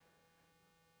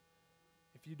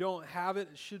If you don't have it,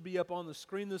 it should be up on the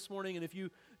screen this morning. And if you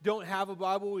don't have a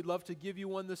Bible, we'd love to give you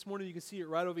one this morning. You can see it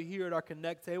right over here at our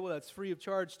Connect table. That's free of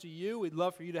charge to you. We'd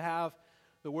love for you to have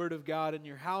the Word of God in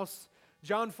your house.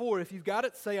 John 4, if you've got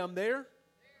it, say, I'm there.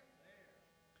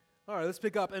 All right, let's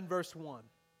pick up in verse 1.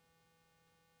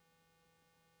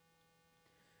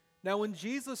 Now, when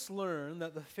Jesus learned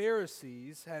that the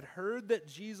Pharisees had heard that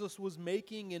Jesus was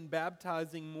making and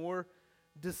baptizing more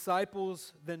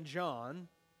disciples than John,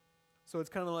 so it's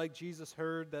kind of like Jesus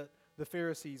heard that the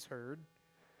Pharisees heard.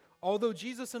 Although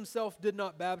Jesus himself did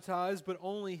not baptize, but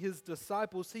only his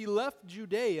disciples, he left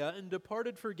Judea and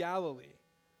departed for Galilee.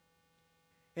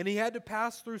 And he had to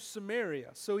pass through Samaria.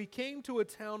 So he came to a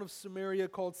town of Samaria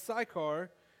called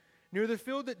Sychar, near the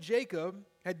field that Jacob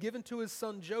had given to his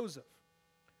son Joseph.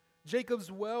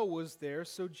 Jacob's well was there,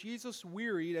 so Jesus,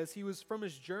 wearied as he was from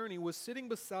his journey, was sitting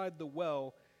beside the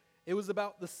well. It was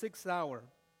about the 6th hour.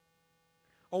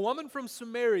 A woman from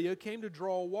Samaria came to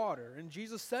draw water, and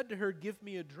Jesus said to her, "Give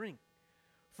me a drink."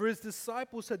 For his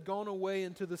disciples had gone away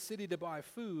into the city to buy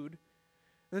food.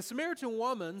 And the Samaritan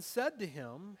woman said to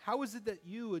him, "How is it that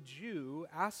you, a Jew,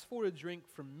 ask for a drink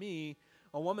from me,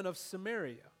 a woman of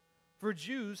Samaria? For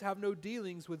Jews have no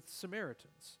dealings with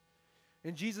Samaritans."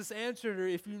 And Jesus answered her,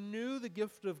 "If you knew the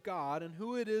gift of God and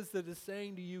who it is that is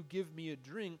saying to you, 'Give me a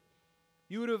drink,'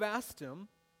 you would have asked him,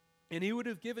 and he would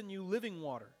have given you living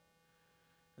water."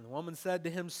 And the woman said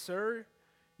to him, "Sir,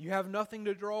 you have nothing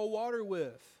to draw water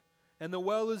with, and the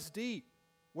well is deep.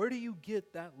 Where do you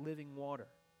get that living water?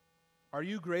 Are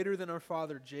you greater than our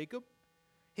father Jacob?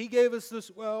 He gave us this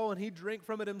well, and he drank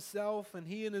from it himself, and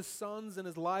he and his sons and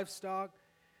his livestock."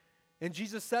 And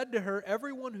Jesus said to her,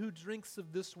 "Everyone who drinks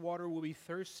of this water will be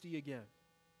thirsty again.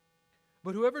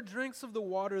 But whoever drinks of the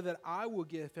water that I will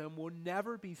give him will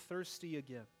never be thirsty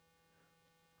again.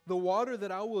 The water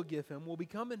that I will give him will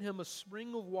become in him a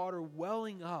spring of water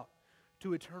welling up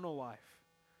to eternal life."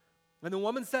 And the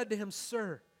woman said to him,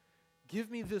 "Sir, give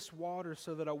me this water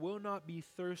so that I will not be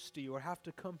thirsty or have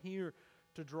to come here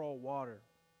to draw water."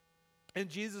 And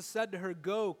Jesus said to her,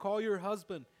 "Go, call your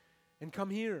husband and come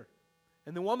here."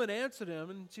 And the woman answered him,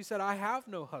 and she said, "I have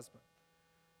no husband."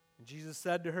 And Jesus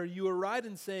said to her, "You are right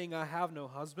in saying, 'I have no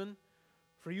husband,'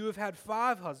 for you have had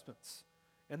 5 husbands,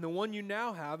 and the one you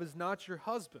now have is not your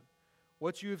husband.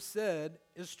 What you have said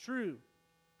is true."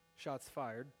 Shots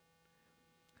fired.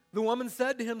 The woman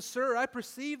said to him, "Sir, I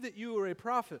perceive that you are a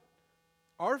prophet.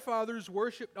 Our fathers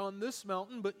worshipped on this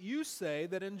mountain, but you say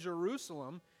that in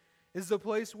Jerusalem is the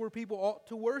place where people ought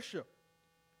to worship."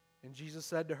 And Jesus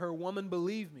said to her, "Woman,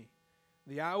 believe me,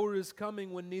 the hour is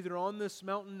coming when neither on this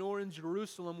mountain nor in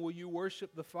Jerusalem will you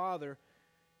worship the Father.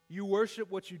 You worship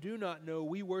what you do not know.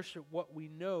 We worship what we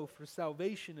know, for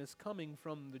salvation is coming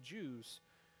from the Jews,"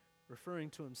 referring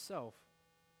to himself.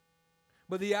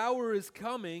 "But the hour is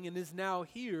coming and is now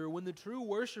here when the true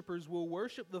worshipers will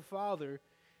worship the Father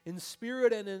in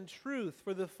spirit and in truth,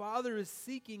 for the Father is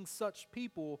seeking such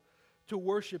people to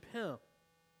worship him.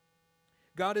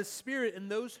 God is spirit, and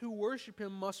those who worship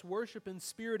him must worship in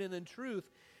spirit and in truth."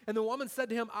 And the woman said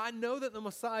to him, "I know that the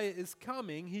Messiah is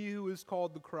coming, he who is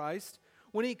called the Christ.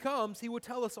 When he comes, he will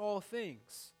tell us all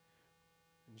things."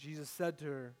 And Jesus said to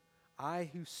her, "I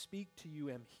who speak to you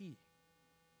am he."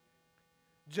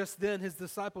 Just then his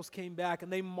disciples came back,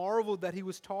 and they marveled that he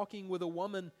was talking with a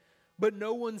woman. But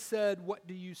no one said, "What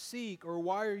do you seek?" or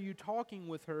 "Why are you talking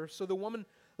with her?" So the woman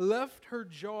left her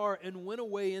jar and went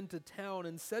away into town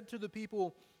and said to the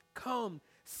people, "Come,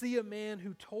 see a man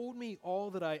who told me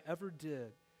all that I ever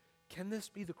did. Can this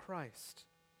be the Christ?"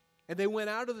 And they went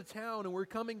out of the town and were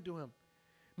coming to him.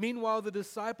 Meanwhile, the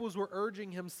disciples were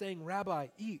urging him, saying, "Rabbi,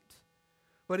 eat."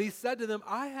 But he said to them,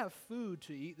 "I have food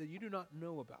to eat that you do not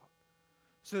know about."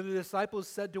 So the disciples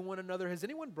said to one another, "Has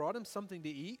anyone brought him something to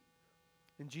eat?"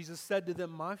 And Jesus said to them,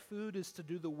 "My food is to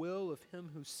do the will of him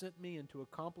who sent me and to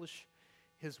accomplish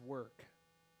his work.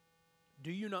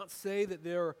 Do you not say that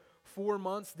there are 4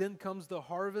 months, then comes the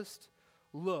harvest?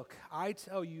 Look, I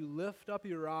tell you, lift up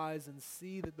your eyes and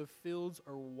see that the fields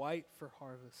are white for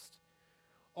harvest.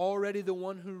 Already the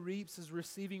one who reaps is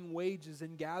receiving wages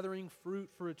and gathering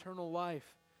fruit for eternal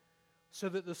life, so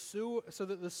that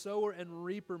the sower and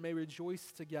reaper may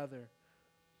rejoice together.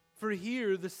 For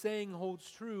here the saying holds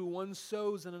true, one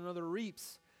sows and another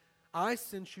reaps. I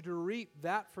sent you to reap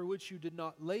that for which you did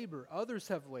not labor. Others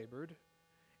have labored,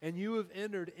 and you have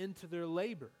entered into their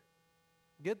labor."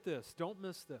 Get this, don't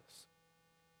miss this.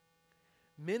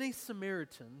 Many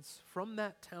Samaritans from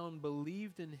that town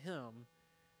believed in him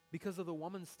because of the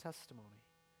woman's testimony.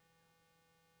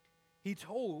 He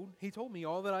told me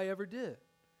all that I ever did.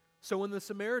 So when the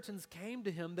Samaritans came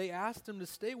to him, they asked him to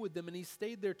stay with them, and he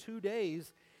stayed there 2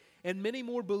 days. and many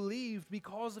more believed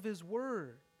because of his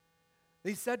word.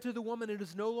 They said to the woman, "It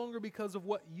is no longer because of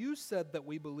what you said that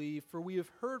we believe, for we have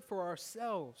heard for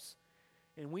ourselves,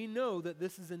 and we know that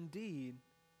this is indeed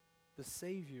the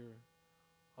Savior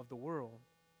of the world."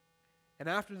 And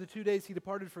after the 2 days he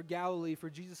departed for Galilee, for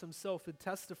Jesus himself had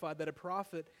testified that a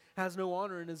prophet has no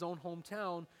honor in his own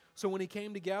hometown. So when he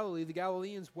came to Galilee, the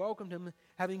Galileans welcomed him,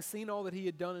 having seen all that he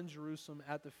had done in Jerusalem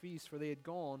at the feast, for they had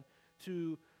gone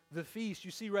to the feast. You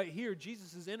see right here,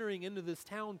 Jesus is entering into this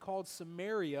town called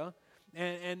Samaria,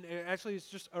 and actually it's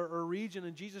just a region,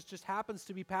 and Jesus just happens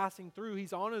to be passing through.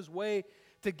 He's on his way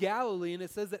to Galilee, and it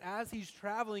says that as he's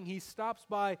traveling, he stops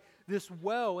by this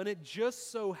well, and it just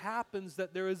so happens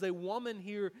that there is a woman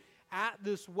here at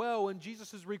this well, and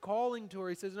Jesus is recalling to her.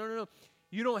 He says, no,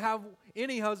 you don't have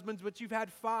any husbands, but you've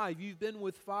had 5. You've been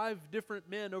with 5 different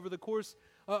men over the course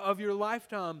of your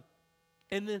lifetime.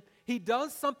 And then he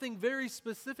does something very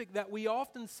specific that we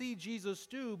often see Jesus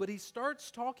do, but he starts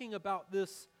talking about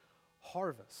this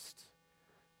harvest.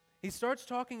 He starts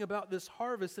talking about this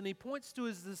harvest, and he points to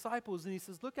his disciples, and he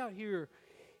says, look out here.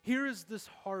 Here is this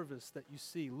harvest that you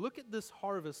see. Look at this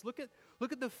harvest. Look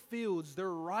at the fields. They're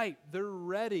ripe. They're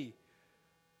ready.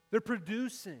 They're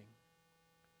producing.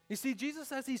 You see,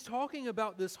 Jesus, as he's talking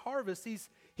about this harvest,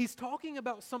 he's talking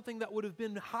about something that would have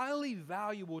been highly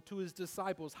valuable to his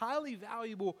disciples, highly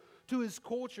valuable to his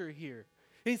culture here.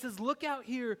 And he says, look out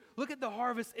here, look at the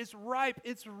harvest, it's ripe,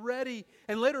 it's ready.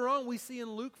 And later on we see in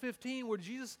Luke 15 where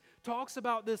Jesus talks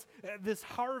about this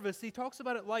harvest. He talks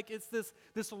about it like it's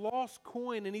this lost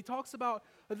coin, and he talks about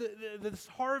this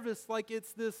harvest like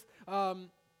it's this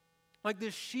like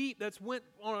this sheep that's went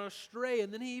on astray.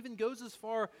 And then he even goes as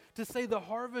far to say the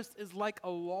harvest is like a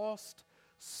lost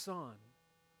son.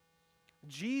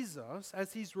 Jesus,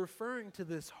 as he's referring to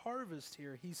this harvest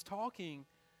here, he's talking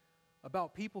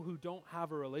about people who don't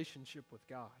have a relationship with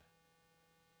God.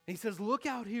 And he says, look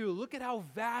out here, look at how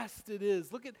vast it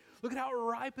is, look at how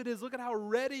ripe it is, look at how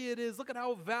ready it is, look at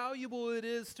how valuable it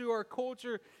is to our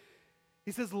culture.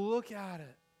 He says, look at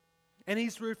it. And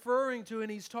he's referring to and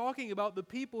he's talking about the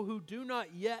people who do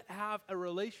not yet have a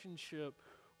relationship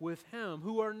with him,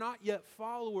 who are not yet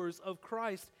followers of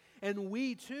Christ. And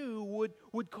we too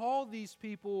would call these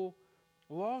people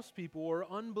lost people or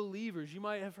unbelievers. You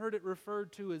might have heard it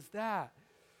referred to as that.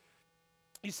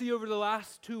 You see, over the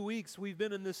last 2 weeks, we've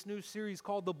been in this new series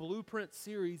called the Blueprint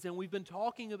series, and we've been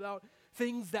talking about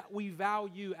things that we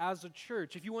value as a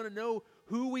church. If you want to know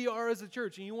who we are as a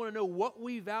church, and you want to know what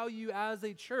we value as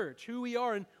a church, who we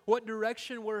are and what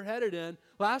direction we're headed in,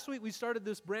 last week we started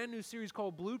this brand new series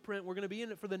called Blueprint. We're going to be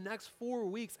in it for the next 4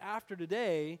 weeks after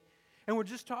today, and we're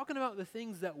just talking about the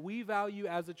things that we value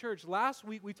as a church. Last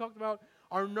week we talked about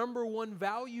our number one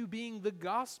value being the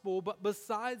gospel, but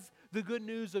besides the good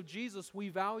news of Jesus, we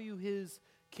value his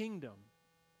kingdom.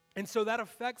 And so that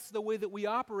affects the way that we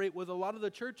operate with a lot of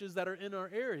the churches that are in our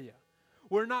area.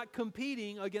 We're not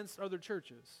competing against other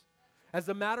churches. As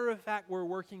a matter of fact, we're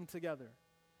working together.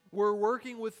 We're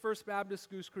working with First Baptist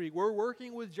Goose Creek. We're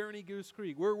working with Journey Goose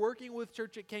Creek. We're working with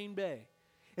Church at Cane Bay.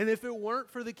 And if it weren't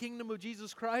for the kingdom of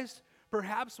Jesus Christ,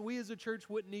 perhaps we as a church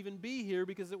wouldn't even be here,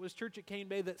 because it was Church at Cane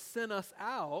Bay that sent us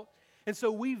out. And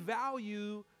so we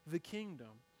value the kingdom.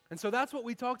 And so that's what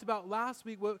we talked about last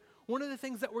week. One of the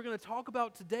things that we're going to talk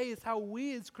about today is how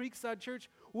we as Creekside Church,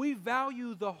 we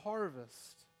value the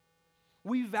harvest.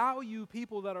 We value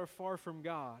people that are far from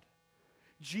God.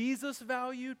 Jesus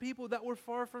valued people that were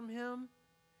far from him,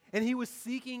 and he was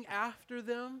seeking after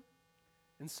them,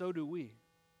 and so do we.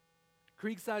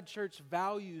 Creekside Church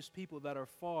values people that are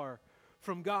far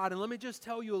from God. And let me just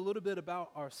tell you a little bit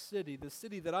about our city, the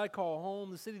city that I call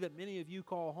home, the city that many of you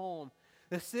call home,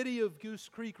 the city of Goose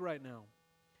Creek right now.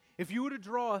 If you were to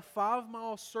draw a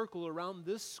 5-mile circle around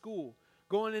this school,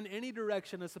 going in any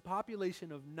direction, it's a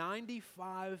population of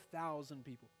 95,000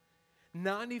 people.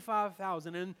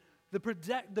 95,000. And the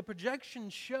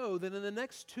projections show that in the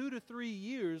next 2 to 3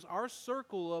 years, our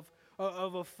circle of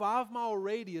a 5-mile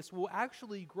radius will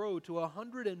actually grow to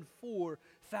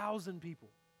 104,000 people.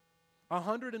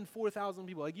 104,000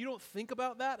 people. Like, you don't think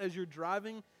about that as you're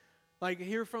driving, like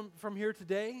here from here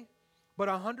today, but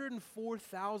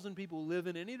 104,000 people live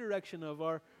in any direction of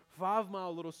our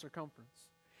 5-mile little circumference.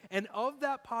 And of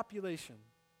that population,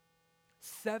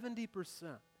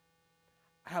 70%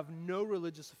 have no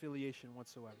religious affiliation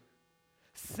whatsoever.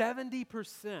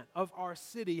 70% of our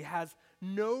city has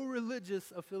no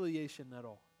religious affiliation at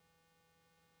all.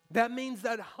 That means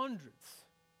that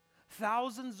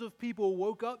thousands of people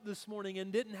woke up this morning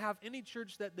and didn't have any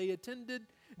church that they attended,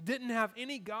 didn't have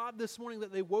any God this morning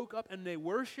that they woke up and they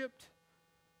worshiped,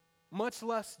 much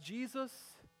less Jesus.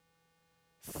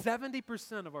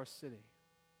 70% of our city.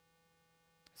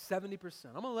 70%.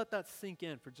 I'm going to let that sink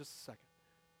in for just a second.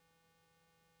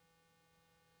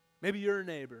 Maybe your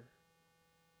neighbor,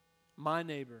 my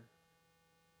neighbor,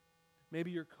 maybe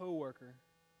your coworker,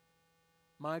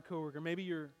 my coworker, maybe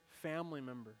your family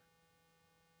member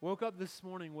woke up this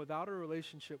morning without a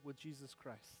relationship with Jesus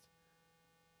Christ.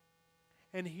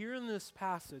 And here in this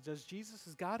passage, as Jesus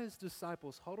has got his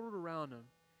disciples huddled around him,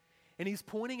 and he's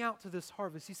pointing out to this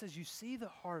harvest, he says, you see the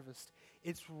harvest,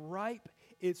 it's ripe,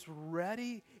 it's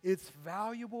ready, it's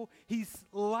valuable. He's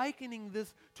likening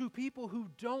this to people who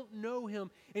don't know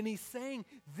him, and he's saying,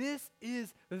 this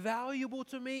is valuable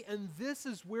to me, and this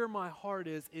is where my heart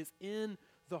is in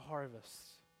the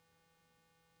harvest.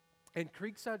 And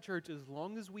Creekside Church, as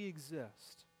long as we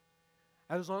exist,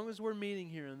 as long as we're meeting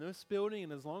here in this building,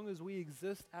 and as long as we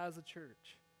exist as a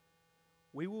church,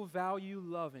 we will value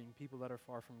loving people that are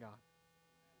far from God.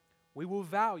 We will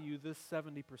value this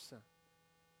 70%.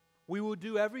 We will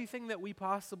do everything that we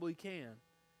possibly can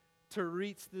to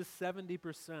reach this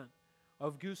 70%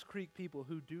 of Goose Creek people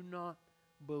who do not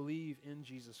believe in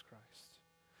Jesus Christ.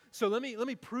 So let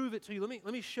me prove it to you.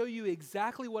 Let me show you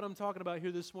exactly what I'm talking about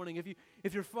here this morning.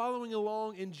 If you're following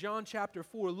along in John chapter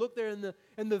 4, look there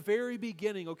in the very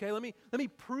beginning, okay? Let me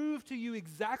prove to you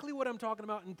exactly what I'm talking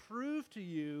about and prove to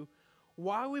you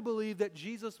why we believe that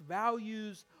Jesus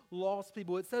values lost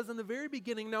people. It says in the very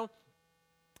beginning, now,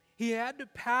 he had to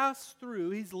pass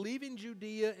through. He's leaving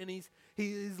Judea and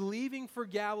he's leaving for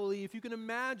Galilee. If you can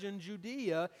imagine,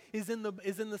 Judea is in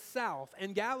the south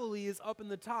and Galilee is up in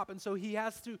the top. And so he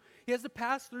has to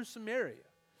pass through Samaria.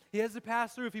 He has to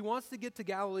pass through. If he wants to get to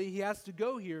Galilee, he has to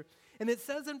go here. And it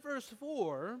says in verse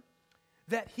 4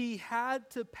 that he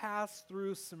had to pass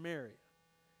through Samaria.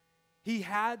 He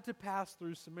had to pass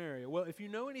through Samaria. Well, if you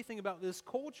know anything about this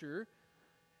culture,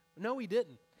 no, he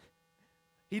didn't.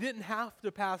 He didn't have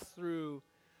to pass through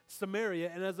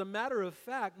Samaria. And as a matter of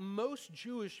fact, most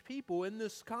Jewish people in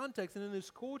this context and in this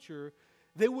culture,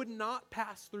 they would not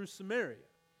pass through Samaria.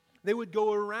 They would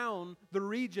go around the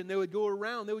region. They would go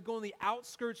on the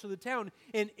outskirts of the town.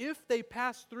 And if they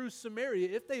passed through Samaria,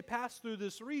 if they passed through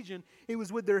this region, it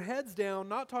was with their heads down,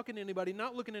 not talking to anybody,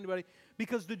 not looking at anybody,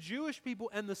 because the Jewish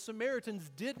people and the Samaritans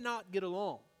did not get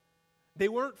along. They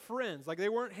weren't friends, like they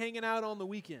weren't hanging out on the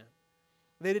weekend.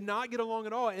 They did not get along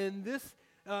at all. And this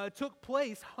took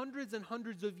place hundreds and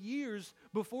hundreds of years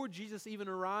before Jesus even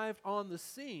arrived on the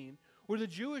scene, where the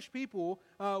Jewish people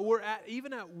were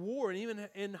even at war and even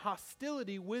in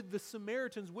hostility with the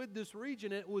Samaritans, with this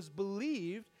region. It was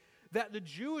believed that the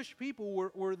Jewish people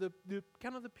were the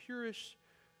kind of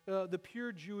the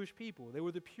pure Jewish people. They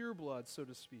were the pure blood, so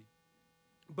to speak.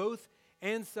 Both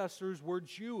ancestors were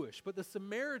Jewish, but the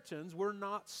Samaritans were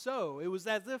not so. It was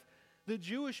as if the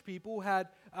Jewish people had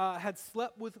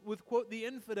slept with quote, the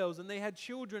infidels, and they had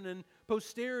children and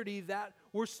posterity that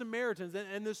were Samaritans.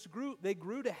 And this group, they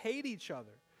grew to hate each other.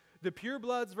 The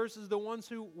purebloods versus the ones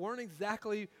who weren't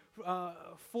exactly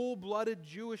full-blooded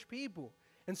Jewish people.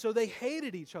 And so they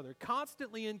hated each other,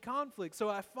 constantly in conflict. So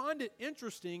I find it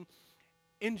interesting,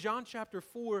 in John chapter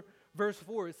 4, verse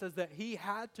 4, it says that he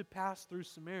had to pass through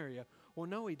Samaria. Well,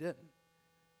 no, he didn't.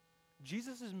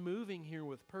 Jesus is moving here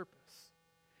with purpose.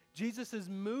 Jesus is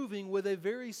moving with a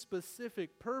very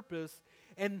specific purpose,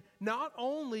 and not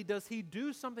only does he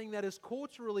do something that is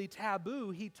culturally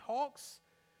taboo, he talks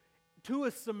to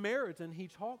a Samaritan, he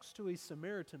talks to a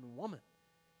Samaritan woman,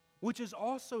 which is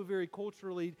also very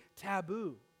culturally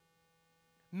taboo.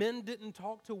 Men didn't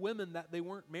talk to women that they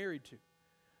weren't married to,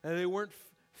 and they weren't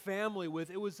family with.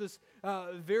 It was this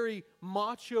very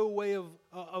macho way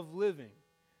of living,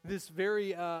 this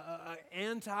very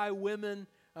anti-women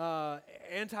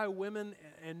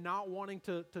and not wanting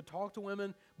to talk to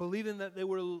women, believing that they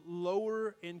were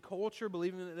lower in culture,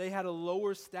 believing that they had a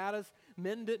lower status.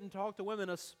 Men didn't talk to women,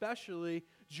 especially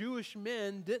Jewish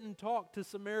men didn't talk to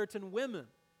Samaritan women.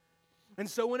 And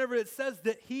so whenever it says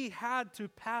that he had to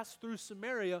pass through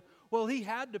Samaria, well, he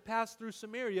had to pass through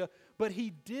Samaria, but he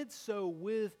did so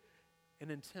with an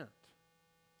intent.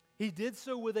 He did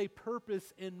so with a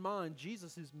purpose in mind.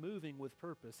 Jesus is moving with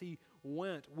purpose. He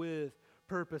went with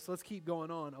purpose. Let's keep going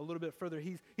on a little bit further.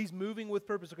 He's moving with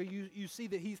purpose. Okay, you see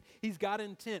that he's got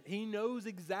intent. He knows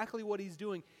exactly what he's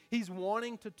doing. He's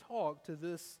wanting to talk to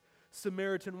this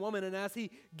Samaritan woman, and as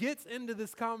he gets into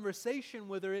this conversation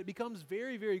with her, it becomes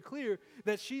very, very clear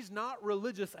that she's not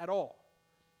religious at all.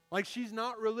 Like, she's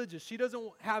not religious. She doesn't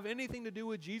have anything to do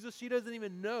with Jesus. She doesn't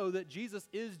even know that Jesus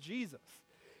is Jesus.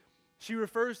 She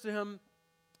refers to him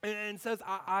and says,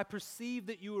 I perceive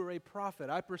that you are a prophet.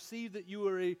 I perceive that you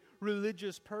are a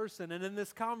religious person. And in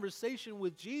this conversation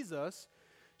with Jesus,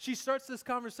 she starts this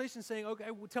conversation saying, okay,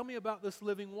 well, tell me about this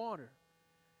living water.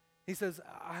 He says,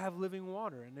 I have living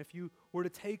water, and if you were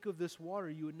to take of this water,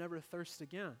 you would never thirst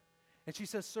again. And she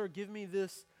says, sir, give me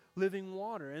this living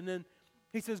water. And then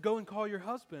he says, go and call your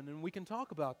husband, and we can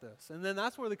talk about this. And then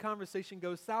that's where the conversation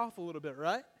goes south a little bit,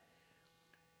 right?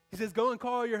 He says, go and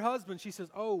call your husband. She says,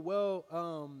 oh, well,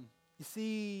 you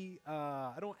see,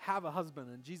 I don't have a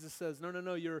husband. And Jesus says,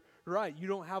 no, you're right. You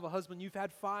don't have a husband. You've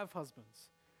had 5 husbands.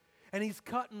 And he's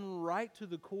cutting right to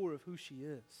the core of who she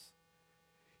is.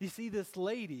 You see, this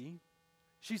lady,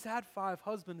 she's had 5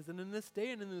 husbands, and in this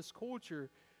day and in this culture,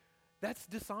 that's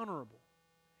dishonorable.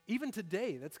 Even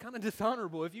today, that's kind of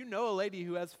dishonorable. If you know a lady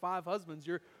who has 5 husbands,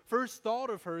 your first thought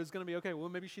of her is going to be, okay, well,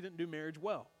 maybe she didn't do marriage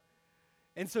well.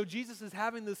 And so Jesus is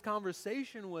having this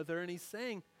conversation with her, and he's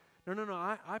saying, no,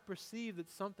 I perceive that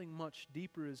something much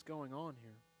deeper is going on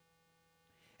here.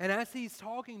 And as he's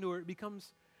talking to her, it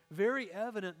becomes very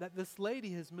evident that this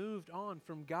lady has moved on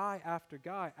from guy after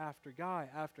guy after guy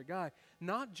after guy,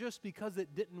 not just because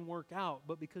it didn't work out,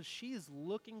 but because she is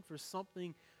looking for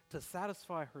something to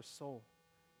satisfy her soul.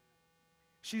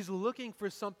 She's looking for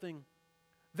something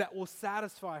that will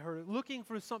satisfy her, looking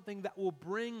for something that will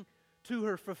bring to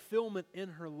her fulfillment in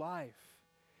her life.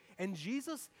 And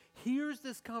Jesus hears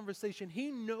this conversation.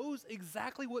 He knows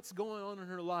exactly what's going on in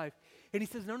her life. And he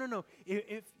says, no.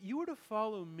 If you were to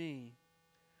follow me,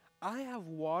 I have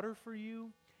water for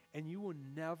you, and you will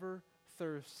never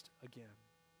thirst again.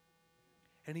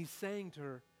 And he's saying to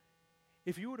her,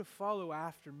 if you were to follow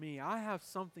after me, I have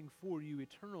something for you,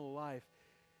 eternal life,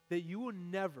 that you will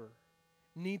never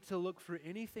need to look for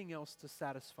anything else to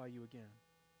satisfy you again.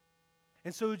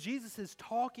 And so Jesus is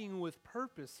talking with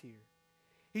purpose here.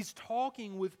 He's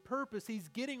talking with purpose. He's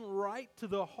getting right to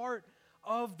the heart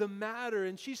of the matter.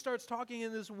 And she starts talking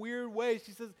in this weird way.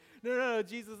 She says, no,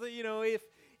 Jesus, if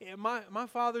my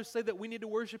fathers say that we need to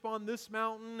worship on this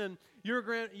mountain, and your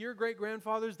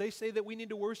great-grandfathers, they say that we need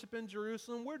to worship in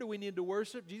Jerusalem. Where do we need to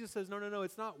worship? Jesus says, no,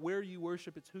 it's not where you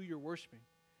worship, it's who you're worshiping.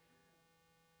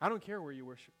 I don't care where you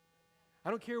worship. I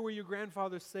don't care where your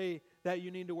grandfathers say that you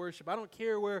need to worship. I don't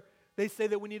care where they say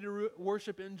that we need to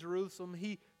worship in Jerusalem.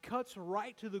 He cuts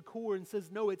right to the core and says,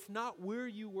 no, it's not where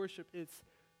you worship, it's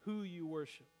who you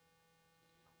worship.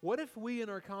 What if we in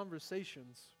our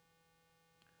conversations,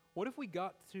 what if we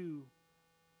got to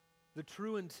the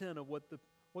true intent of what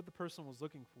the person was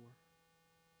looking for?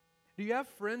 Do you have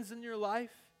friends in your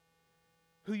life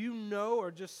who you know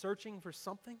are just searching for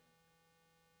something?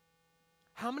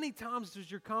 How many times does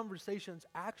your conversations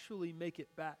actually make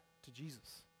it back to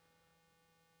Jesus?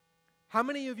 How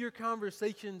many of your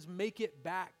conversations make it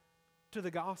back to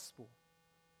the gospel?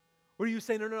 Or do you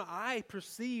say, no, I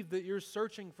perceive that you're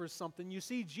searching for something. You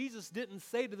see, Jesus didn't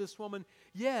say to this woman,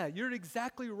 yeah, you're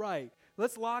exactly right.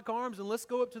 Let's lock arms and let's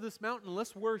go up to this mountain and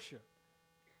let's worship.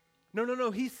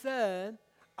 No. He said,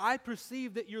 I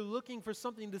perceive that you're looking for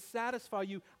something to satisfy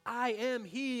you. I am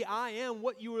He. I am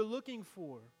what you are looking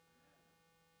for.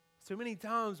 So many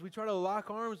times we try to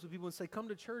lock arms with people and say, come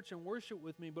to church and worship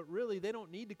with me. But really, they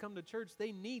don't need to come to church.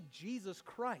 They need Jesus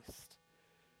Christ.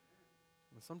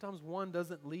 And sometimes one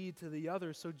doesn't lead to the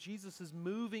other. So Jesus is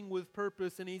moving with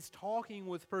purpose, and He's talking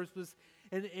with purpose.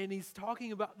 And He's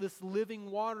talking about this living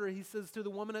water. He says to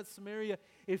the woman at Samaria,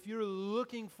 if you're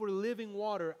looking for living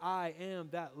water, I am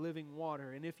that living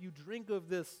water. And if you drink of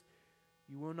this,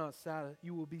 you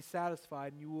will be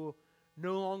satisfied, and you will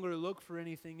no longer look for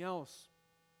anything else.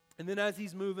 And then as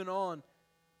he's moving on,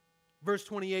 verse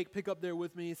 28, pick up there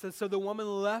with me. It says, so the woman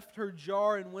left her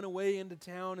jar and went away into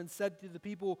town and said to the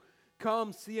people,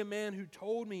 come, see a man who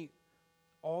told me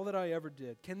all that I ever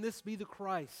did. Can this be the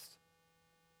Christ?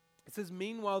 It says,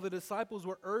 meanwhile, the disciples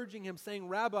were urging him, saying,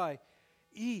 Rabbi,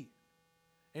 eat.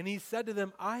 And he said to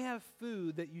them, I have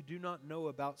food that you do not know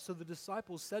about. So the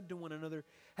disciples said to one another,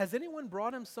 has anyone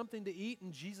brought him something to eat?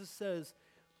 And Jesus says,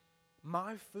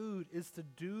 my food is to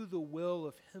do the will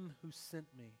of Him who sent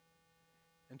me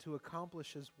and to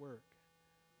accomplish His work.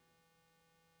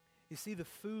 You see, the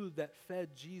food that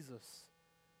fed Jesus,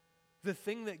 the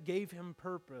thing that gave Him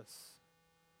purpose,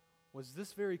 was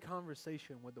this very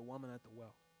conversation with the woman at the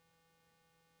well.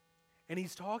 And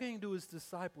He's talking to His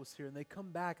disciples here, and they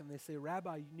come back and they say,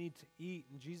 Rabbi, you need to eat.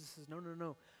 And Jesus says,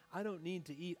 no, I don't need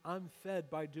to eat. I'm fed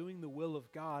by doing the will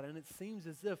of God. And it seems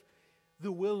as if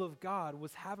the will of God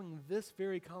was having this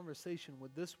very conversation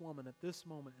with this woman at this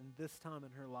moment and this time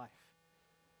in her life.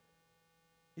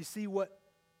 You see, what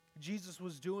Jesus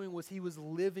was doing was He was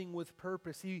living with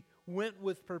purpose. He went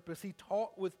with purpose. He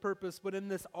taught with purpose. But in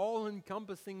this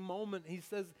all-encompassing moment, He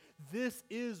says, this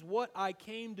is what I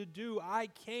came to do. I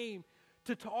came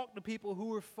to talk to people who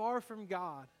were far from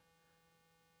God.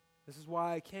 This is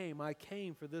why I came. I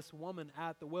came for this woman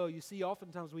at the well. You see,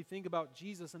 oftentimes we think about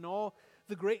Jesus and all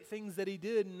the great things that he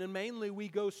did, and then mainly we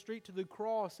go straight to the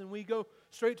cross and we go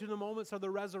straight to the moments of the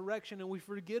resurrection, and we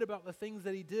forget about the things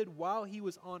that he did while he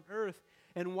was on earth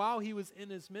and while he was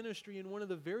in his ministry. And one of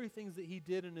the very things that he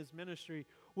did in his ministry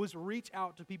was reach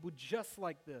out to people just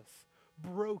like this,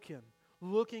 broken,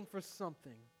 looking for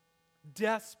something,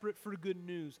 desperate for good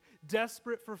news,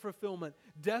 desperate for fulfillment,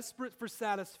 desperate for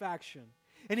satisfaction.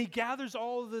 And he gathers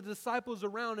all of the disciples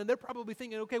around, and they're probably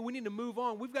thinking, okay, we need to move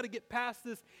on. We've got to get past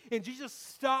this. And Jesus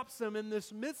stops them in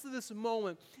this midst of this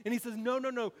moment, and he says,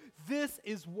 no. This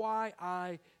is why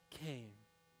I came.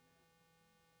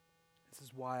 This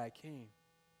is why I came.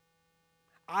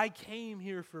 I came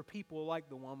here for people like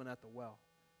the woman at the well.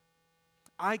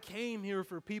 I came here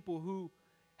for people who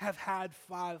have had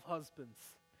 5 husbands.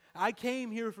 I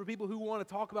came here for people who want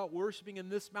to talk about worshiping in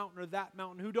this mountain or that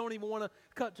mountain, who don't even want to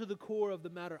cut to the core of the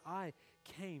matter. I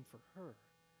came for her.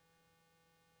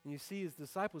 And you see, his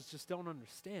disciples just don't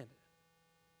understand it.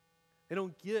 They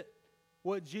don't get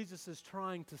what Jesus is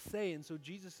trying to say, and so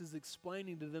Jesus is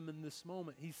explaining to them in this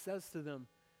moment. He says to them,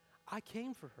 I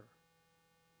came for her.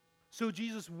 So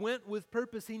Jesus went with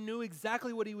purpose. He knew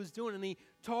exactly what he was doing, and he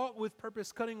taught with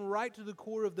purpose, cutting right to the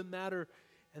core of the matter.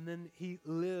 And then he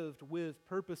lived with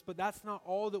purpose. But that's not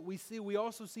all that we see. We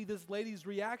also see this lady's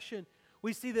reaction.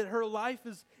 We see that her life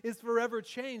is forever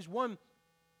changed.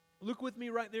 Look with me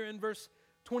right there in verse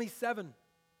 27.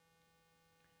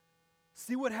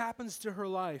 See what happens to her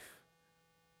life.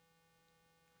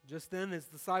 Just then his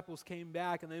disciples came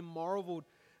back, and they marveled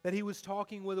that he was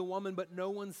talking with a woman, but no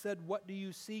one said, what do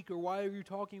you seek, or why are you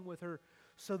talking with her?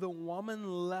 So the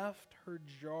woman left her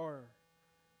jar.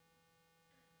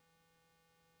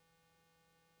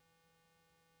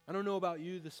 I don't know about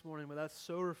you this morning, but that's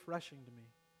so refreshing to me.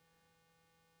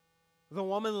 The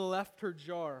woman left her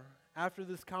jar after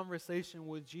this conversation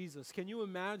with Jesus. Can you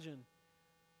imagine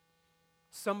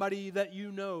somebody that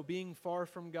you know being far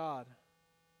from God,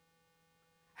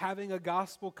 having a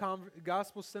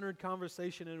gospel-centered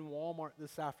conversation in Walmart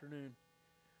this afternoon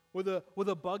with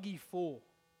a buggy full,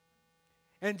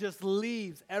 and just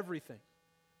leaves everything?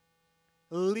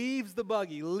 Leaves the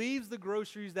buggy, leaves the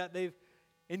groceries that they've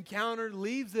encountered,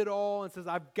 leaves it all, and says,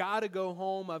 I've got to go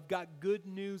home. I've got good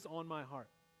news on my heart.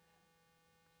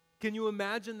 Can you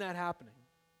imagine that happening?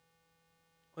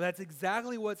 Well, that's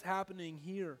exactly what's happening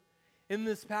here. In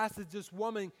this passage, this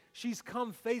woman, she's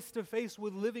come face to face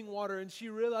with living water, and she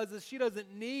realizes she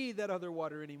doesn't need that other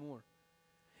water anymore.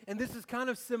 And this is kind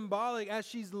of symbolic. As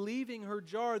she's leaving her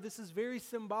jar, this is very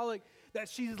symbolic that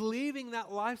she's leaving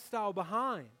that lifestyle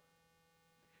behind.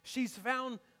 She's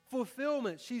found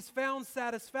fulfillment. She's found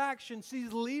satisfaction.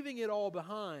 She's leaving it all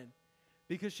behind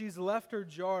because she's left her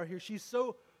jar here. She's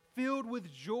so filled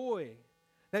with joy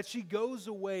that she goes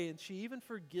away, and she even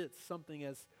forgets something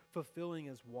as fulfilling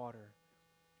as water.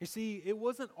 You see, it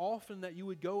wasn't often that you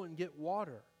would go and get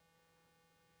water.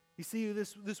 You see,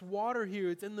 this water here,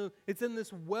 it's in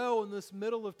this well in this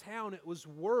middle of town. It was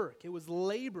work. It was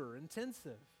labor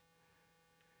intensive.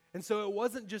 And so it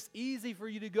wasn't just easy for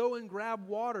you to go and grab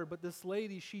water, but this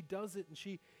lady, she does it, and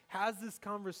she has this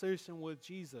conversation with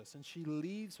Jesus, and she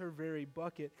leaves her very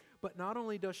bucket. But not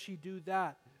only does she do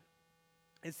that,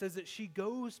 it says that she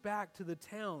goes back to the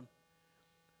town.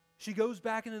 She goes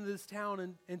back into this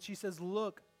town, and she says,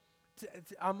 look,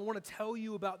 I want to tell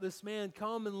you about this man.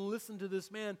 Come and listen to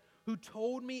this man who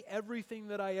told me everything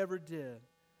that I ever did.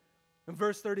 In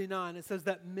verse 39, it says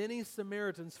that many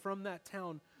Samaritans from that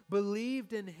town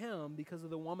believed in him because of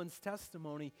the woman's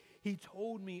testimony. He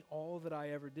told me all that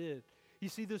I ever did. You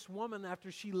see, this woman,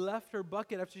 after she left her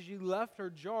bucket, after she left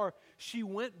her jar, she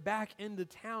went back into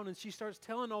town, and she starts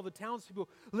telling all the townspeople,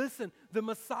 listen, the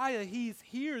Messiah, he's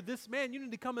here. This man, you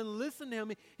need to come and listen to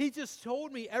him. He just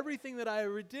told me everything that I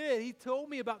ever did. He told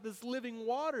me about this living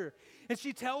water. And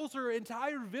she tells her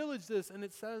entire village this, and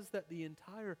it says that the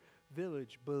entire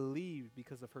village believed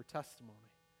because of her testimony.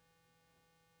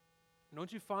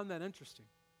 Don't you find that interesting?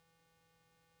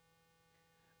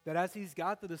 That as he's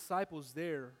got the disciples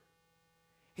there,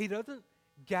 he doesn't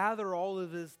gather all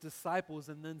of his disciples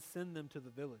and then send them to the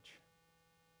village.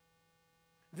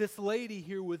 This lady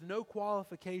here with no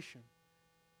qualification,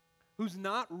 who's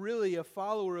not really a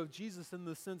follower of Jesus in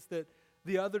the sense that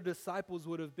the other disciples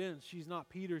would have been. She's not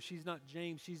Peter, she's not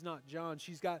James, she's not John.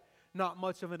 She's got not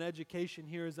much of an education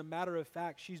here. As a matter of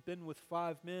fact, she's been with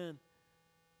 5 men.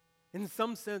 In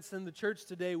some sense, in the church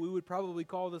today, we would probably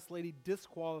call this lady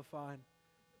disqualified.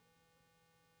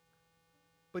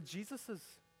 But Jesus says,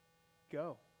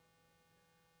 go.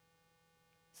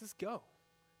 He says, go.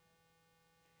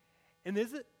 And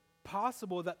is it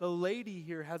possible that the lady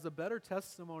here has a better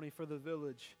testimony for the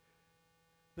village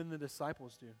than the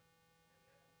disciples do.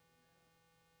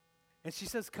 And she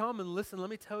says, come and listen, let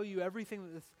me tell you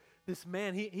everything that this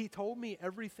man, he told me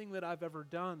everything that I've ever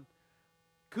done.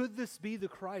 Could this be the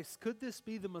Christ? Could this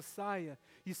be the Messiah?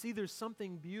 You see, there's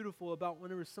something beautiful about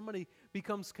whenever somebody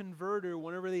becomes converted,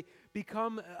 whenever they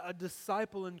become a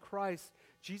disciple in Christ,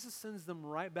 Jesus sends them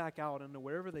right back out into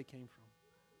wherever they came from.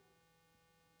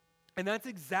 And that's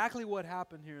exactly what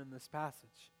happened here in this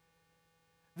passage.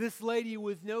 This lady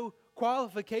with no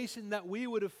qualification that we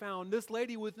would have found, this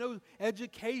lady with no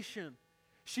education,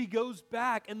 she goes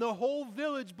back and the whole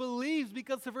village believes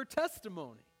because of her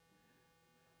testimony.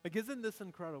 Like, isn't this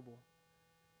incredible?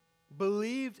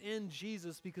 Believed in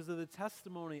Jesus because of the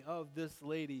testimony of this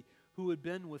lady who had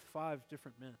been with 5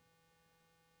 different men.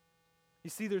 You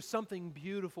see, there's something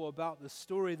beautiful about this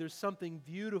story. There's something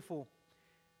beautiful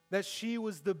that she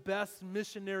was the best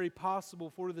missionary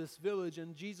possible for this village.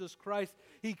 And Jesus Christ,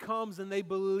 He comes and they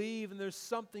believe, and there's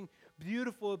something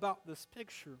beautiful about this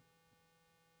picture.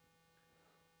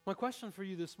 My question for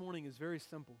you this morning is very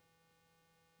simple.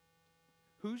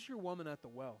 Who's your woman at the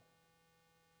well?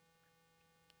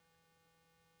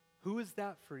 Who is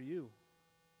that for you?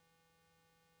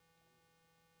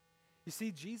 You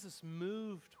see, Jesus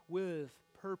moved with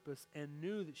purpose and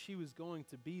knew that she was going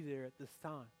to be there at this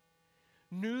time.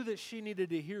 Knew that she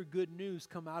needed to hear good news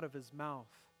come out of His mouth.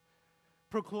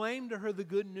 Proclaimed to her the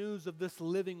good news of this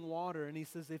living water. And He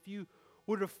says, if you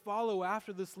were to follow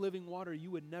after this living water, you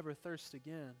would never thirst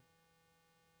again.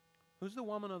 Who's the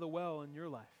woman of the well in your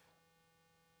life?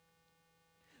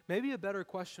 Maybe a better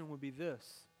question would be this.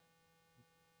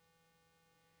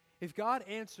 If God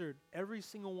answered every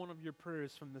single one of your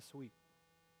prayers from this week,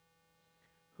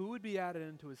 who would be added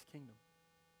into His kingdom?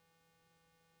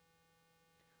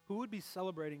 Who would be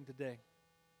celebrating today?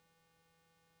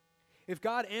 If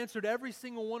God answered every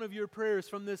single one of your prayers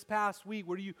from this past week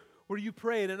where you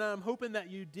prayed, and I'm hoping that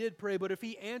you did pray, but if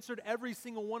He answered every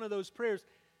single one of those prayers,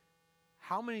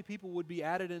 how many people would be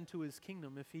added into His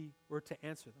kingdom if He were to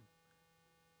answer them?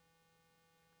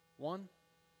 1?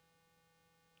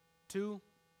 2?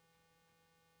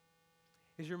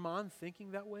 Is your mind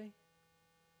thinking that way?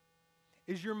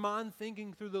 Is your mind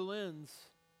thinking through the lens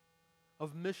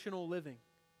of missional living?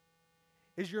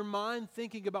 Is your mind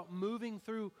thinking about moving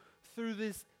through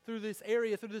this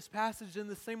area, through this passage in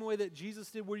the same way that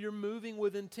Jesus did, where you're moving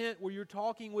with intent, where you're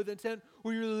talking with intent,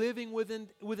 where you're living with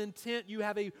intent, you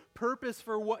have a purpose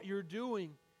for what you're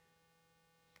doing?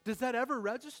 Does that ever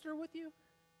register with you?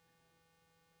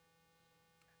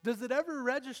 Does it ever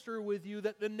register with you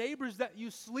that the neighbors that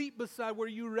you sleep beside, where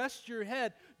you rest your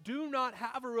head, do not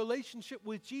have a relationship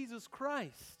with Jesus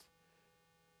Christ?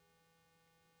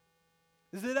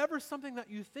 Is it ever something that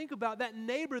you think about? That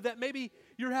neighbor that maybe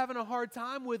you're having a hard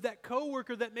time with, that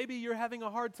coworker that maybe you're having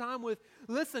a hard time with.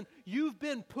 Listen, you've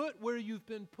been put where you've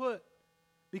been put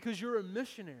because you're a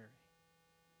missionary.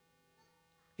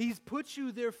 He's put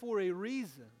you there for a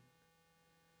reason.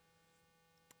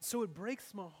 So it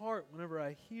breaks my heart whenever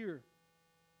I hear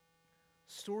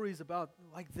stories about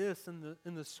like this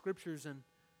in the scriptures. And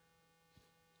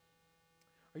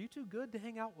are you too good to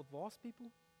hang out with lost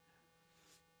people?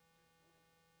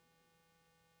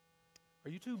 Are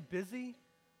you too busy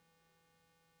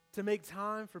to make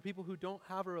time for people who don't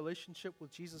have a relationship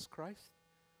with Jesus Christ?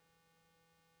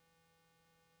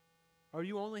 Are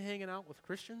you only hanging out with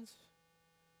Christians?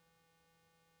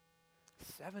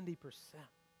 70%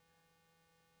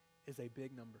 is a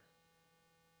big number.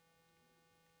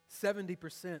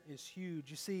 70% is huge.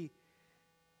 You see,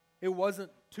 it wasn't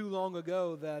too long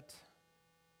ago that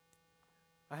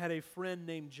I had a friend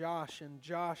named Josh, and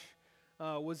Josh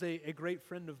was a great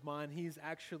friend of mine. He's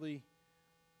actually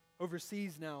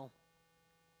overseas now.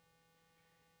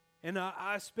 And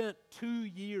I spent 2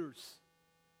 years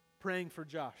praying for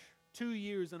Josh. 2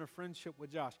 years in a friendship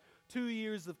with Josh. 2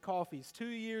 years of coffees. 2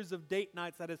 years of date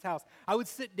nights at his house. I would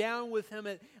sit down with him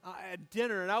at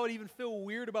dinner, and I would even feel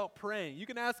weird about praying. You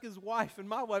can ask his wife and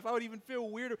my wife. I would even feel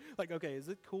weird. Like, okay, is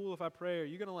it cool if I pray? Are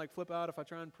you going to like flip out if I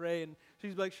try and pray? And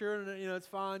she's like, sure, it's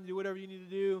fine. Do whatever you need to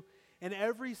do. And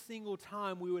every single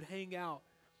time we would hang out,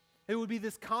 it would be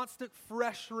this constant,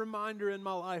 fresh reminder in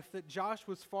my life that Josh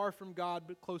was far from God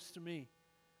but close to me.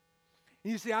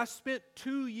 And you see, I spent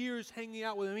 2 years hanging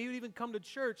out with him. He would even come to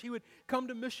church. He would come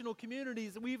to missional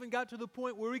communities. And we even got to the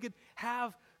point where we could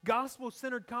have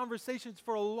gospel-centered conversations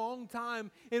for a long time.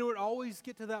 And it would always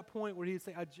get to that point where he'd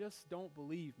say, I just don't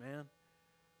believe, man.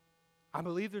 I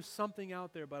believe there's something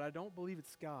out there, but I don't believe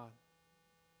it's God.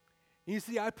 And you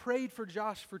see, I prayed for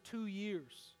Josh for 2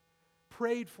 years.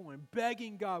 prayed for him,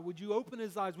 begging God, would you open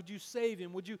his eyes? Would you save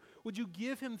him? Would you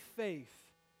give him faith?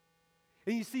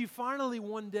 And you see, finally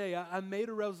one day, I made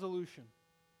a resolution.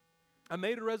 I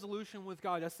made a resolution with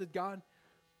God. I said, God,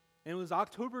 and it was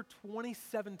October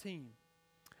 2017.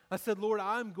 I said, Lord,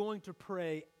 I'm going to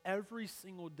pray every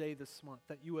single day this month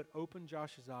that you would open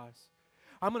Josh's eyes.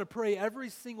 I'm going to pray every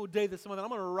single day this month. I'm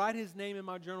going to write his name in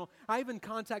my journal. I even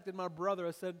contacted my brother.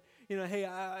 I said, hey,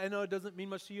 I know it doesn't mean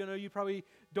much to you. I know you probably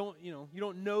don't, you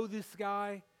don't know this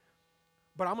guy,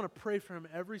 but I'm going to pray for him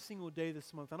every single day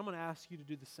this month, and I'm going to ask you to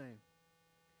do the same.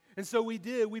 And so we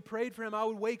did. We prayed for him. I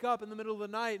would wake up in the middle of the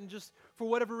night, and just for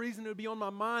whatever reason, it would be on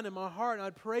my mind and my heart, and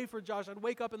I'd pray for Josh. I'd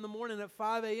wake up in the morning at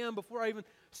 5 a.m. before I even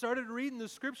started reading the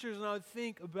scriptures, and I would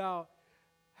think about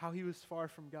how he was far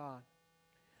from God.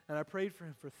 And I prayed for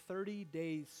him for 30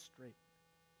 days straight.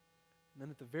 And then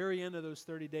at the very end of those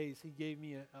 30 days, he gave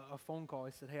me a phone call.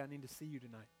 He said, hey, I need to see you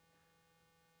tonight.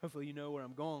 Hopefully you know where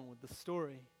I'm going with the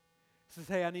story. He says,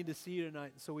 hey, I need to see you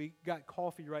tonight. And so we got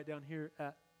coffee right down here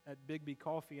at Bigby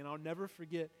Coffee. And I'll never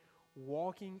forget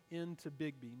walking into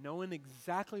Bigby, knowing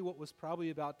exactly what was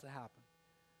probably about to happen.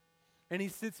 And he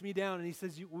sits me down and he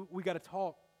says, we got to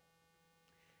talk.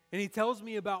 And he tells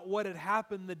me about what had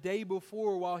happened the day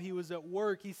before while he was at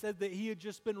work. He said that he had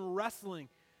just been wrestling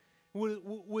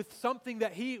with something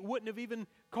that he wouldn't have even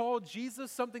called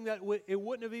Jesus, something that it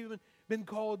wouldn't have even been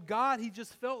called God. He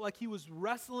just felt like he was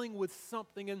wrestling with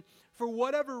something. And for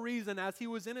whatever reason, as he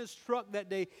was in his truck that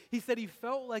day, he said he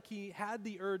felt like he had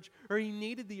the urge, or he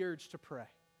needed the urge to pray.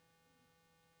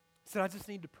 He said, I just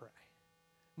need to pray.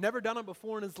 Never done it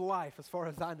before in his life, as far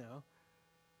as I know.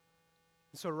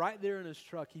 And so right there in his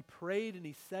truck, he prayed and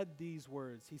he said these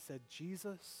words. He said,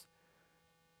 Jesus,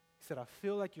 he said, I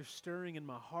feel like you're stirring in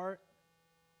my heart.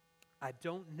 I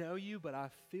don't know you, but I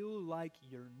feel like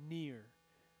you're near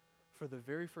for the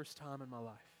very first time in my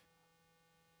life.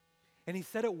 And he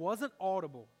said it wasn't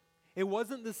audible. It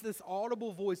wasn't this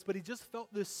audible voice, but he just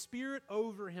felt this spirit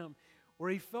over him where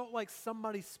he felt like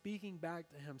somebody speaking back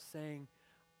to him saying,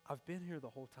 I've been here the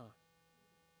whole time.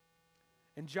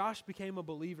 And Josh became a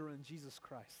believer in Jesus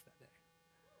Christ that day.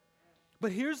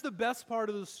 But here's the best part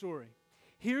of the story.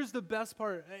 Here's the best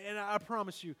part, and I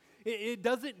promise you, it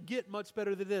doesn't get much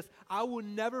better than this. I will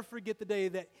never forget the day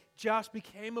that Josh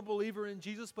became a believer in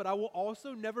Jesus, but I will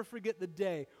also never forget the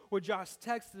day where Josh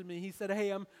texted me. He said,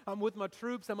 hey, I'm with my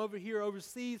troops. I'm over here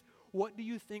overseas. What do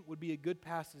you think would be a good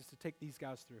passage to take these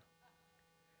guys through?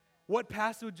 What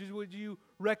passages would you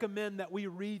recommend that we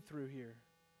read through here?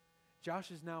 Josh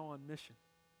is now on mission.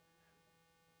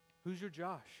 Who's your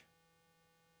Josh?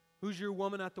 Who's your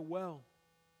woman at the well?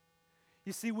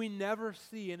 You see, we never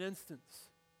see an instance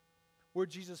where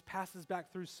Jesus passes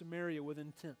back through Samaria with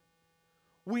intent.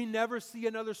 We never see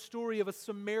another story of a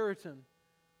Samaritan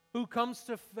who comes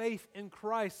to faith in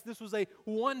Christ. This was a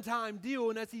one-time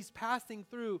deal, and as he's passing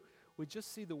through, we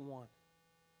just see the one.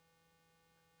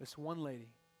 This one lady.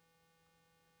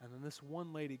 And then this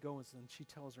one lady goes and she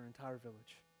tells her entire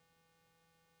village.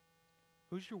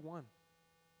 Who's your one?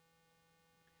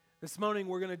 This morning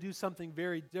we're going to do something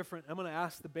very different. I'm going to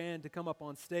ask the band to come up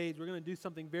on stage. We're going to do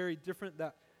something very different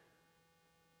that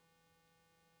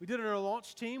we did in our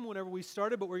launch team whenever we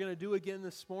started, but we're going to do again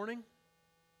this morning.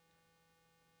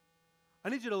 I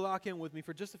need you to lock in with me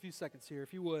for just a few seconds here,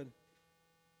 if you would.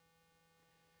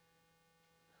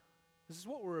 This is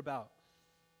what we're about.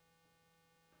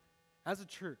 As a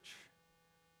church,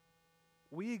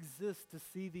 we exist to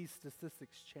see these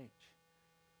statistics change.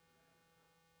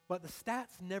 But the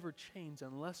stats never change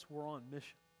unless we're on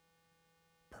mission,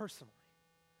 personally.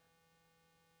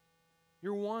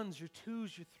 Your ones, your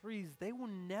twos, your threes, they will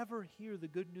never hear the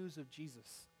good news of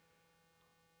Jesus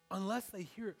unless they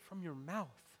hear it from your mouth.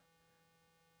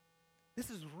 This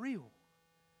is real.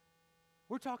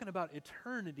 We're talking about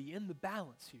eternity in the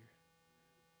balance here.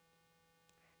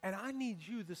 And I need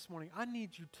you this morning, I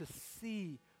need you to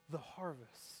see the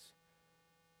harvest.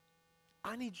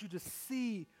 I need you to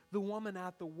see the woman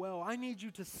at the well. I need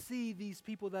you to see these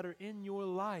people that are in your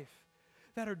life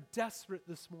that are desperate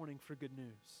this morning for good news.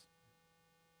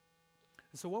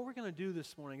 And so what we're going to do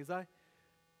this morning is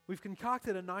we've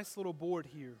concocted a nice little board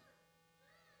here.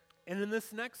 And in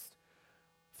this next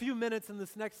few minutes, in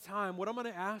this next time, what I'm going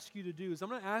to ask you to do is I'm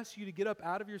going to ask you to get up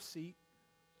out of your seat,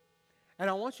 and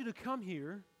I want you to come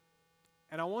here,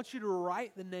 and I want you to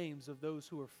write the names of those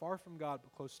who are far from God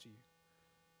but close to you.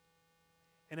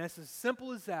 And it's as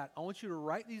simple as that. I want you to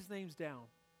write these names down.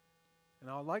 And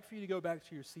I would like for you to go back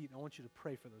to your seat, and I want you to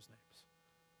pray for those names.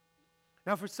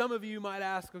 Now, for some of you, you might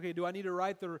ask, okay, do I need to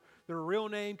write their real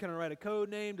name? Can I write a code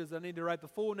name? Does I need to write the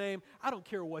full name? I don't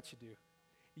care what you do.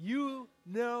 You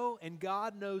know and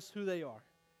God knows who they are.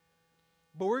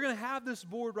 But we're going to have this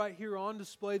board right here on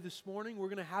display this morning. We're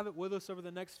going to have it with us over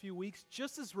the next few weeks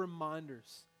just as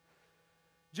reminders.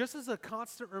 Just as a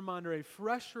constant reminder, a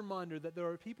fresh reminder that there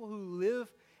are people who live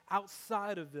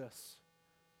outside of this,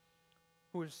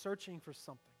 who are searching for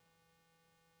something.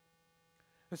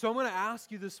 And so I'm going to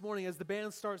ask you this morning, as the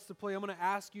band starts to play, I'm going to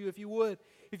ask you, if you would,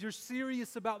 if you're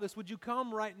serious about this, would you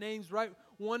come write names, write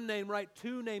one name, write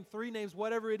two names, three names,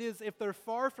 whatever it is, if they're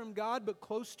far from God but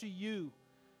close to you.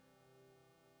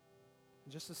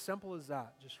 Just as simple as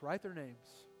that, just write their names.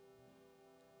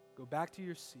 Go back to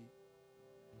your seat.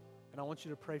 And I want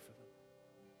you to pray for them.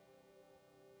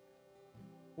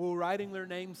 Will writing their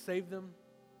names save them?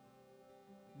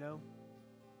 No.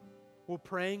 Will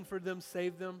praying for them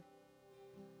save them?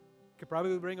 Could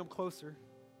probably bring them closer.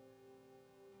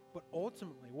 But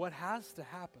ultimately, what has to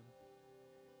happen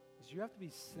is you have to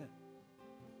be sent.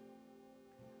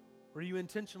 Where you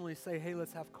intentionally say, hey,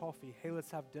 let's have coffee. Hey,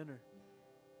 let's have dinner.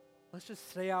 Let's just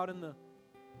stay out in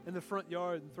the front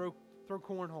yard and throw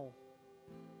cornhole.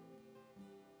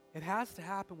 It has to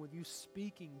happen with you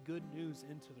speaking good news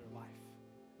into their life.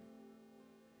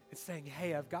 It's saying,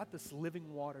 hey, I've got this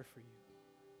living water for you.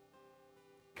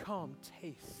 Come,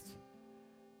 taste,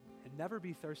 and never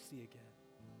be thirsty again.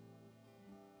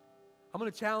 I'm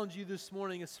going to challenge you this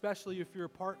morning, especially if you're a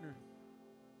partner.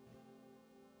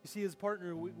 You see, as a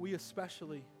partner, we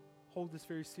especially hold this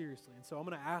very seriously. And so I'm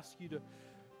going to ask you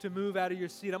to move out of your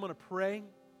seat. I'm going to pray.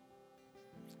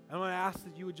 I'm going to ask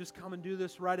that you would just come and do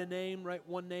this. Write a name, write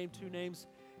one name, two names.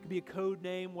 It could be a code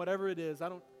name, whatever it is.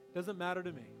 It doesn't matter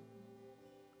to me.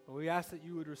 But we ask that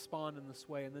you would respond in this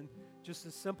way. And then just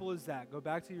as simple as that, go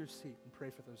back to your seat and pray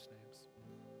for those names.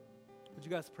 Would you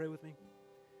guys pray with me?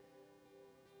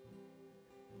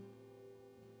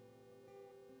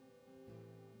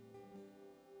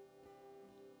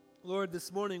 Lord,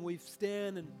 this morning we've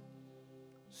stood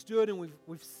and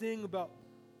we've sing about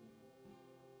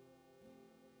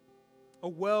a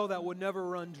well that would never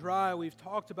run dry. We've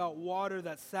talked about water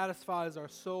that satisfies our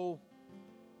soul.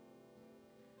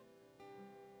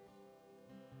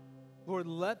 Lord,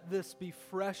 let this be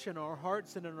fresh in our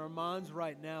hearts and in our minds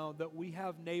right now, that we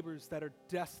have neighbors that are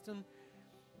destined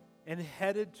and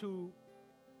headed to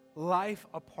life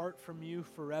apart from you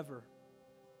forever.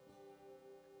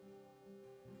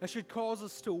 That should cause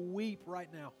us to weep right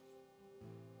now.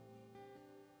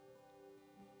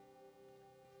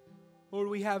 Lord,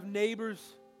 we have neighbors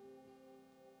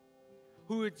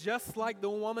who are just like the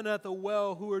woman at the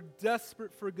well, who are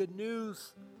desperate for good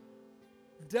news,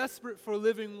 desperate for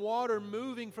living water,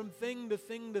 moving from thing to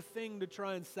thing to thing to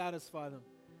try and satisfy them.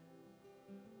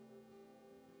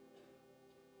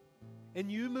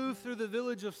 And you move through the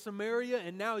village of Samaria,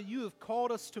 and now you have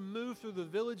called us to move through the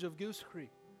village of Goose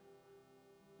Creek.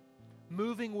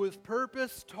 Moving with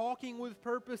purpose, talking with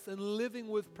purpose, and living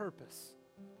with purpose.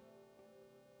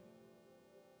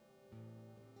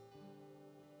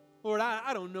 Lord,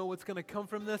 I don't know what's going to come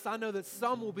from this. I know that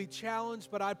some will be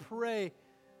challenged, but I pray,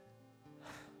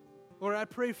 Lord, I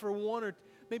pray for one or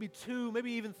maybe two,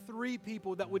 maybe even three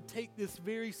people that would take this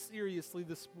very seriously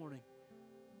this morning.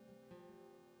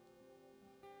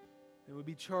 And would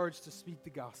be charged to speak the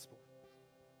gospel.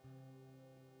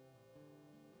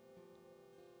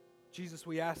 Jesus,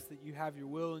 we ask that you have your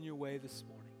will and your way this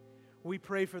morning. We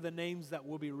pray for the names that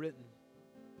will be written.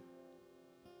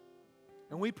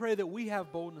 And we pray that we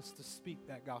have boldness to speak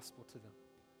that gospel to them.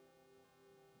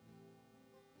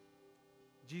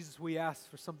 Jesus, we ask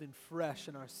for something fresh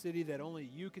in our city that only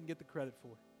you can get the credit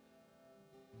for.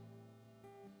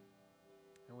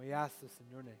 And we ask this in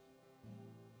your name.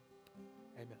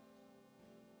 Amen.